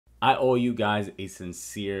I owe you guys a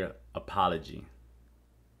sincere apology.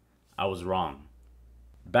 I was wrong.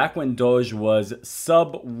 Back when Doge was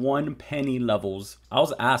sub 1 penny levels, I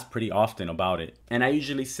was asked pretty often about it. And I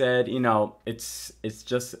usually said, you know, it's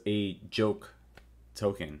just a joke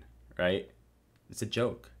token, right? It's a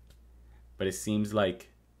joke. But it seems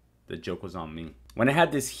like the joke was on me. When I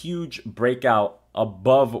had this huge breakout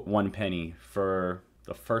above 1 penny for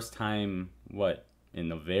the first time,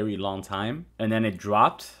 in a very long time, and then it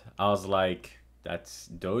dropped, I was like, that's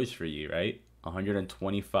Doge for you, right?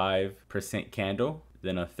 125% candle,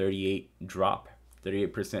 then a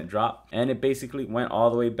 38% drop, and it basically went all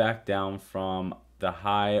the way back down from the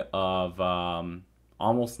high of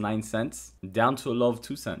almost 9 cents down to a low of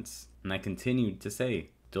 2 cents. And I continued to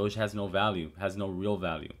say, Doge has no value, has no real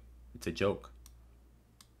value. It's a joke.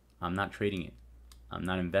 I'm not trading it. I'm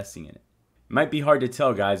not investing in it. It might be hard to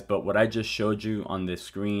tell, guys, but what I just showed you on this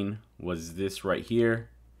screen was this right here.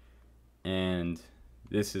 And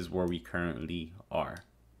this is where we currently are.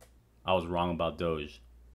 I was wrong about Doge.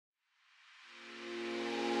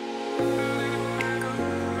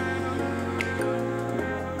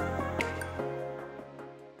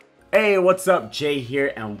 Hey, what's up? Jay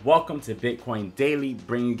here, and welcome to Bitcoin Daily,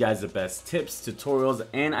 bringing you guys the best tips, tutorials,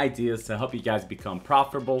 and ideas to help you guys become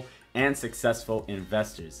profitable and successful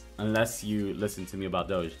investors, unless you listen to me about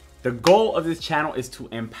Doge. The goal of this channel is to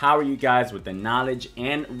empower you guys with the knowledge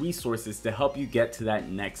and resources to help you get to that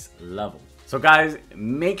next level. So guys,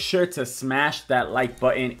 make sure to smash that like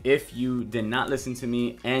button if you did not listen to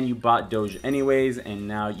me and you bought Doge anyways, and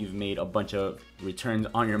now you've made a bunch of returns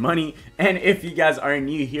on your money. And if you guys are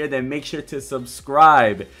new here, then make sure to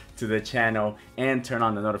subscribe to the channel and turn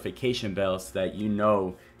on the notification bell so that you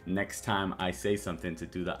know next time I say something to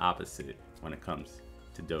do the opposite when it comes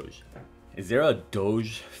to Doge. Is there a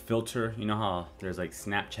Doge filter? You know how there's like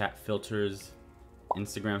Snapchat filters,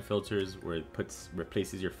 Instagram filters where it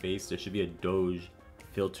replaces your face? There should be a Doge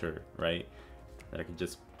filter, right? That I can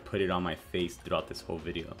just put it on my face throughout this whole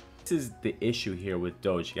video. This is the issue here with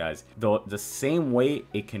Doge, guys. The same way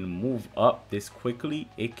it can move up this quickly,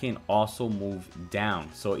 it can also move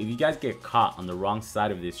down. So if you guys get caught on the wrong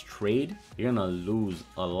side of this trade, you're gonna lose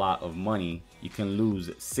a lot of money. You can lose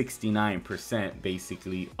 69%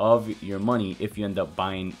 basically of your money if you end up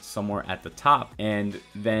buying somewhere at the top, and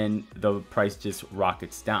then the price just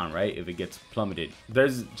rockets down, right? If it gets plummeted.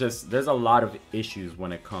 There's a lot of issues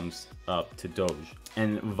when it comes up to Doge.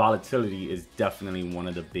 And volatility is definitely one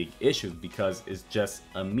of the big issues because it's just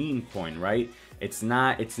a meme coin, right? It's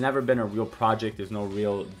never been a real project. There's no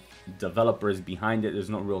real developers behind it. There's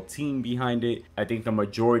no real team behind it. I think the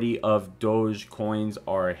majority of Doge coins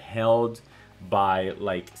are held by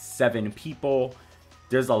like 7 people.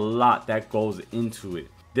 There's a lot that goes into it.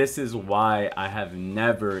 This is why I have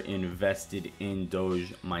never invested in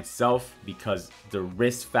Doge myself, because the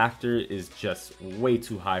risk factor is just way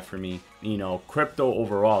too high for me. You know, crypto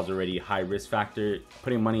overall is already a high risk factor.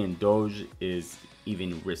 Putting money in Doge is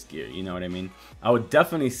even riskier, you know what I mean? I would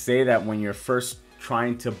definitely say that when you're first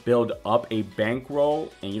trying to build up a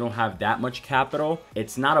bankroll and you don't have that much capital,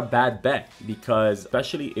 it's not a bad bet, because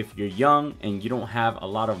especially if you're young and you don't have a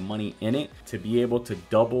lot of money in it, to be able to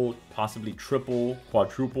double, possibly triple,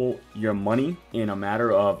 quadruple your money in a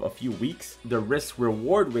matter of a few weeks, the risk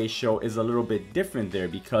reward ratio is a little bit different there,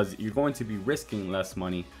 because you're going to be risking less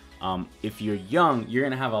money. If you're young, you're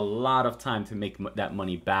gonna have a lot of time to make that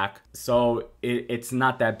money back, so it's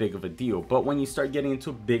not that big of a deal. But when you start getting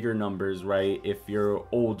into bigger numbers, right, if you're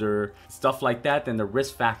older, stuff like that, then the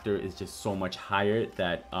risk factor is just so much higher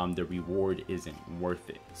that the reward isn't worth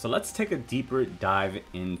it. So let's take a deeper dive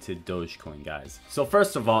into Dogecoin, guys. So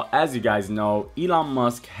first of all, as you guys know, Elon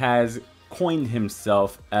Musk has coined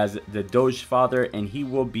himself as the Doge father, and he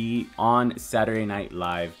will be on Saturday Night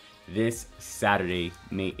Live this Saturday,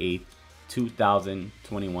 May 8th,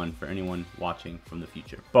 2021, for anyone watching from the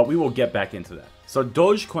future. But we will get back into that. So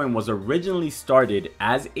Dogecoin was originally started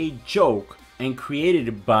as a joke and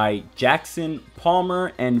created by Jackson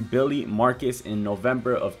Palmer and Billy Marcus in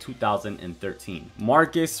November of 2013.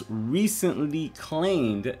 Marcus recently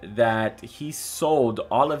claimed that he sold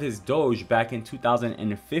all of his Doge back in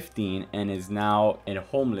 2015 and is now a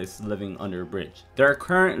homeless living under a bridge. There are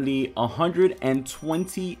currently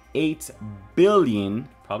 128 billion,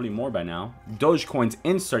 probably more by now, Dogecoins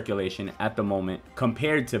in circulation at the moment,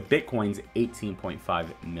 compared to Bitcoin's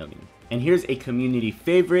 18.5 million. And here's a community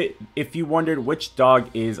favorite. If you wondered which dog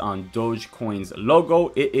is on Dogecoin's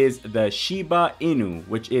logo, it is the Shiba Inu,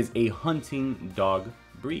 which is a hunting dog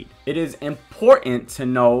breed. It is important to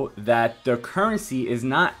know that the currency is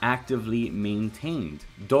not actively maintained.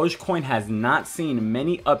 Dogecoin has not seen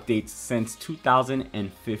many updates since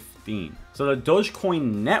 2015. So the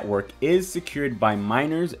Dogecoin network is secured by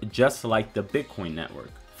miners just like the Bitcoin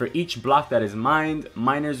network. For each block that is mined,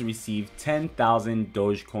 miners receive 10,000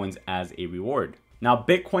 Dogecoins as a reward. Now,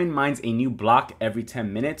 Bitcoin mines a new block every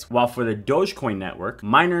 10 minutes, while for the Dogecoin network,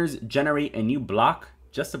 miners generate a new block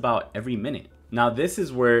just about every minute. Now, this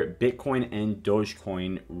is where Bitcoin and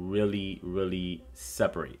Dogecoin really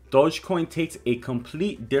separate. Dogecoin takes a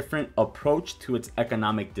complete different approach to its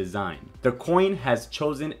economic design. The coin has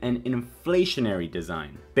chosen an inflationary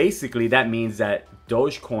design. Basically, that means that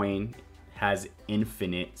Dogecoin has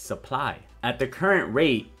infinite supply. At the current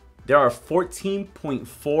rate, there are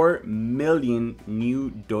 14.4 million new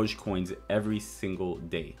Dogecoins every single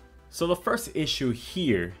day. So the first issue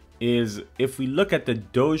here is if we look at the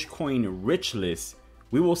Dogecoin rich list,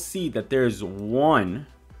 we will see that there's one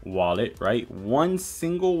wallet, right? One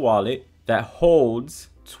single wallet that holds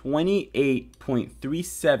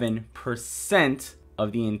 28.37%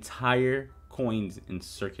 of the entire coins in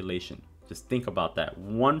circulation. Just think about that.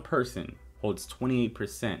 One person holds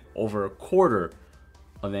 28%, over a quarter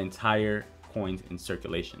of the entire coins in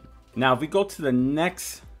circulation. Now, if we go to the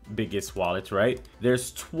next biggest wallet, right?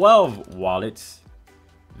 There's 12 wallets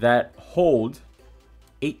that hold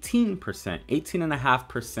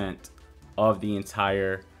 18.5% of the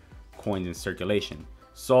entire coins in circulation.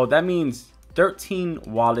 So that means 13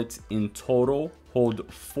 wallets in total hold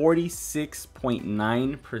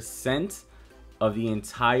 46.9% of the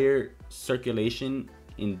entire circulation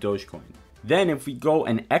in Dogecoin. Then if we go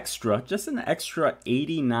just an extra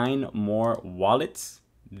 89 more wallets,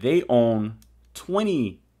 they own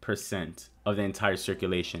 20% of the entire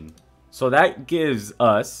circulation. So that gives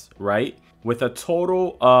us, right, with a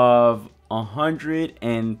total of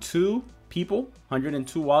 102 people,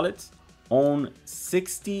 102 wallets, own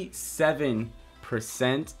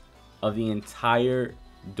 67% of the entire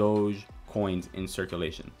Doge coins in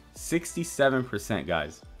circulation. 67%,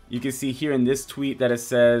 guys. You can see here in this tweet that it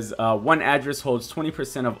says one address holds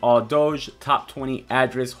 20% of all Doge. Top 20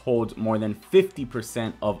 address holds more than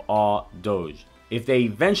 50% of all Doge. If they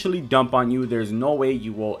eventually dump on you, there's no way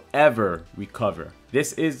you will ever recover.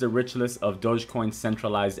 This is the rich list of Dogecoin,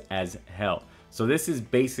 centralized as hell. So this is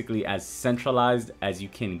basically as centralized as you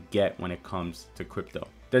can get when it comes to crypto.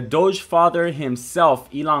 The Doge father himself,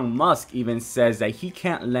 Elon Musk, even says that he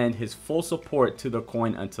can't lend his full support to the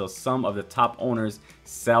coin until some of the top owners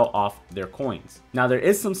sell off their coins. Now, there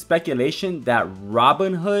is some speculation that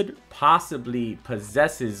Robinhood possibly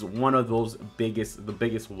possesses one of those the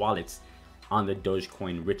biggest wallets on the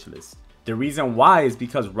Dogecoin rich list. The reason why is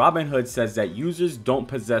because Robinhood says that users don't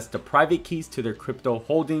possess the private keys to their crypto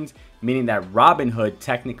holdings, meaning that Robinhood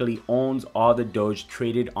technically owns all the Doge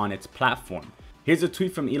traded on its platform. Here's a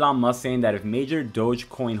tweet from Elon Musk saying that if major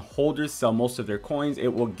Dogecoin holders sell most of their coins,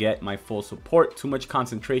 it will get my full support. Too much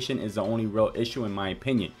concentration is the only real issue in my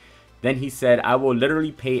opinion. Then he said, I will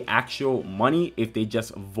literally pay actual money if they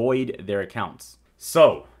just void their accounts.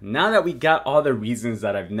 So now that we got all the reasons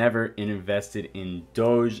that I've never invested in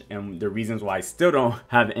Doge and the reasons why I still don't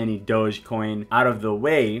have any Dogecoin out of the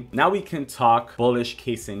way, now we can talk bullish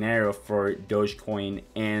case scenario for Dogecoin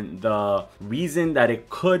and the reason that it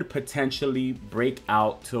could potentially break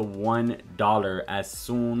out to $1 as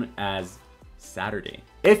soon as Saturday.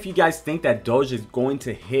 If you guys think that Doge is going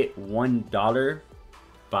to hit $1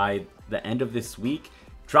 by the end of this week,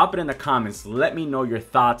 drop it in the comments. Let me know your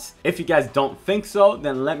thoughts. If you guys don't think so,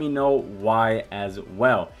 then let me know why as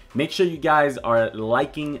well. Make sure you guys are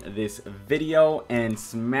liking this video and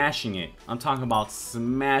smashing it. I'm talking about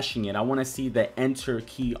smashing it. I want to see the enter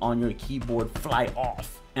key on your keyboard fly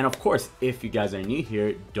off. And of course, if you guys are new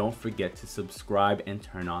here, don't forget to subscribe and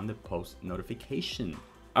turn on the post notification.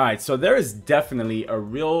 All right, so there is definitely a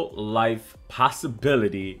real life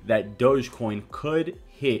possibility that Dogecoin could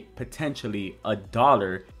hit potentially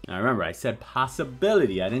 $1. Now remember, I said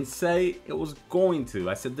possibility. I didn't say it was going to.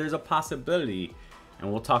 I said there's a possibility, and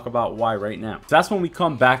we'll talk about why right now. So that's when we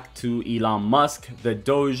come back to Elon Musk, the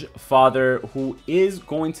Doge father, who is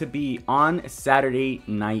going to be on Saturday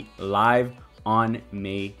Night Live on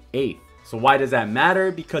May 8th. So why does that matter?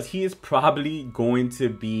 Because he is probably going to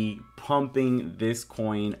be pumping this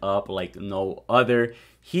coin up like no other.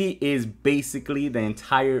 He is basically the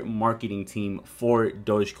entire marketing team for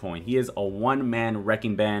Dogecoin. He is a one-man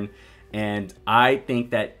wrecking band, and I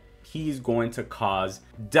think that he's going to cause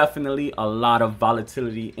definitely a lot of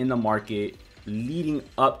volatility in the market leading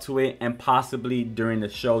up to it, and possibly during the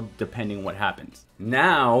show, depending what happens.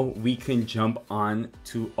 Now we can jump on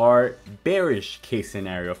to our bearish case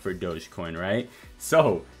scenario for Dogecoin, right?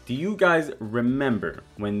 So do you guys remember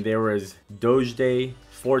when there was Doge Day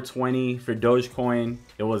 420 for Dogecoin?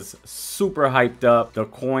 It was super hyped up. The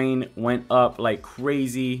coin went up like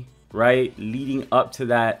crazy, right? Leading up to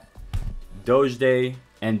that Doge Day.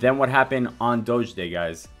 And then what happened on Doge Day,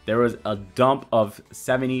 guys? There was a dump of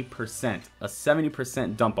 70%, a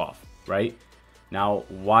 70% dump off, right? Now,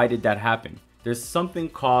 why did that happen? There's something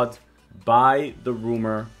called buy the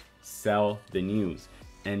rumor, sell the news.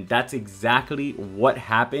 And that's exactly what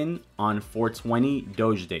happened on 420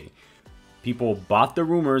 Doge Day. People bought the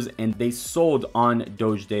rumors and they sold on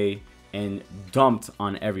Doge Day and dumped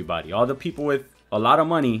on everybody. All the people with a lot of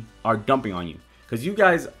money are dumping on you. Because you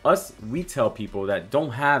guys, us retail people that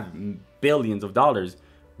don't have billions of dollars,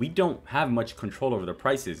 we don't have much control over the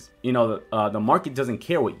prices. You know, the market doesn't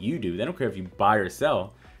care what you do. They don't care if you buy or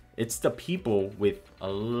sell. It's the people with a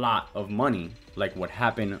lot of money, like what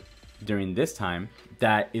happened during this time,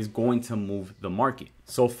 that is going to move the market.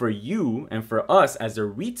 So for you and for us as a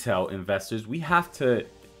retail investors, we have to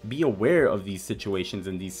be aware of these situations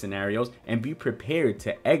and these scenarios and be prepared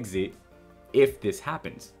to exit if this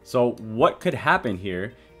happens. So what could happen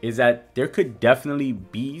here is that there could definitely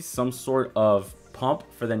be some sort of pump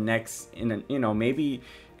for the next, you know, maybe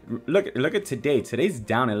look at today. Today's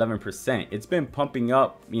down 11%. It's been pumping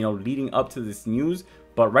up, you know, leading up to this news,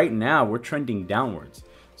 but right now we're trending downwards.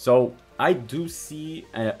 So I do see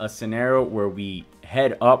a scenario where we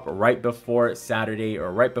head up right before Saturday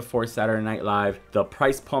or right before Saturday Night Live. The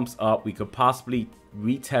price pumps up. We could possibly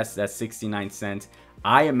retest that 69 cents.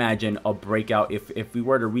 I imagine a breakout. If we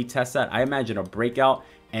were to retest that, I imagine a breakout,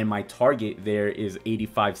 and my target there is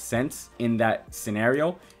 85 cents in that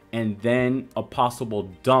scenario, and then a possible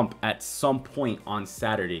dump at some point on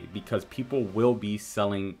Saturday because people will be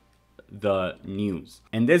selling the news.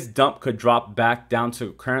 And this dump could drop back down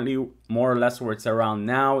to currently more or less where it's around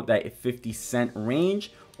now, that 50-cent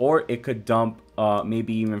range, or it could dump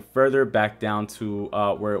maybe even further back down to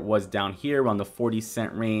where it was down here around the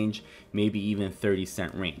 40-cent range, maybe even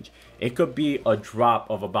 30-cent range. It could be a drop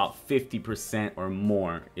of about 50% or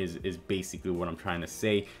more is basically what I'm trying to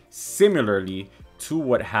say. Similarly to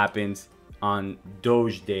what happens on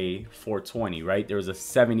Doge Day 420, right? There was a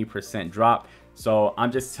 70% drop. So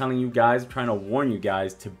I'm just telling you guys, trying to warn you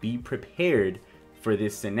guys to be prepared for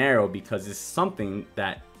this scenario because it's something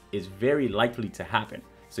that is very likely to happen.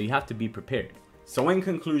 So you have to be prepared. So in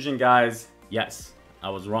conclusion, guys, yes, I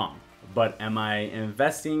was wrong. But am I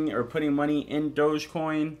investing or putting money in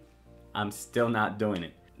Dogecoin? I'm still not doing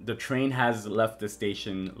it. The train has left the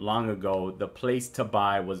station long ago. The place to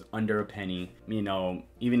buy was under a penny, you know,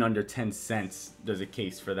 even under 10 cents. There's a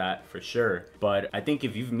case for that for sure. But I think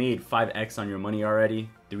if you've made 5x on your money already,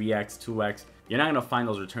 3x, 2x, you're not gonna find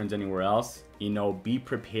those returns anywhere else. You know, be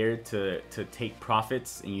prepared to take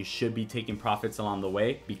profits, and you should be taking profits along the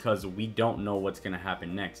way because we don't know what's gonna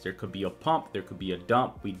happen next. There could be a pump, there could be a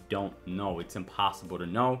dump. We don't know. It's impossible to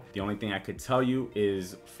know. The only thing I could tell you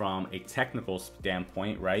is from a technical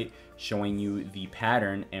standpoint, right? Showing you the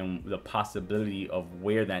pattern and the possibility of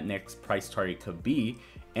where that next price target could be.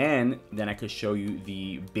 And then I could show you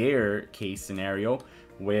the bear case scenario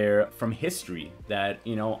where from history that,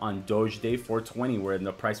 you know, on Doge Day 420, where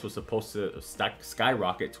the price was supposed to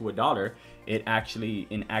skyrocket to $1, it actually,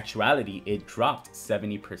 in actuality, it dropped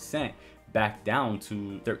 70% back down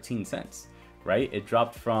to 13 cents, right? It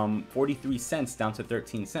dropped from 43 cents down to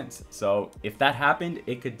 13 cents. So if that happened,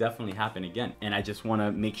 it could definitely happen again. And I just want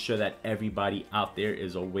to make sure that everybody out there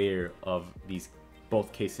is aware of these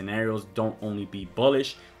both case scenarios. Don't only be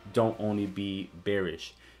bullish, don't only be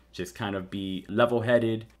bearish. Just kind of be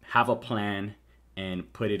level-headed, have a plan,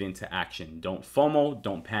 and put it into action. Don't FOMO,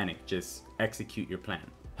 don't panic, just execute your plan.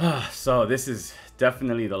 So this is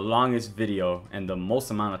definitely the longest video and the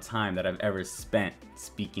most amount of time that I've ever spent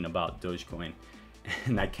speaking about Dogecoin.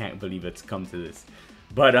 And I can't believe it's come to this.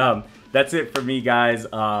 But that's it for me, guys.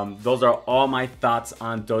 Those are all my thoughts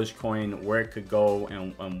on Dogecoin, where it could go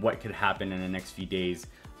and what could happen in the next few days.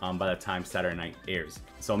 By the time Saturday night airs.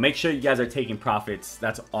 So make sure you guys are taking profits.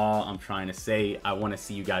 That's all I'm trying to say. I want to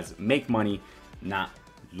see you guys make money, not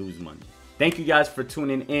lose money. Thank you guys for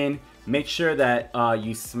tuning in. Make sure that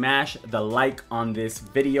you smash the like on this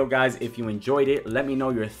video, guys. If you enjoyed it, let me know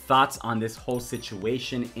your thoughts on this whole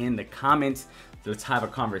situation in the comments. Let's have a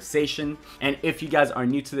conversation. And if you guys are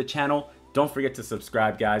new to the channel, don't forget to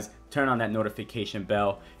subscribe, guys. Turn on that notification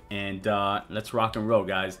bell. And let's rock and roll,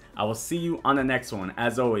 guys. I will see you on the next one.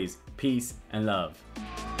 As always, peace and love.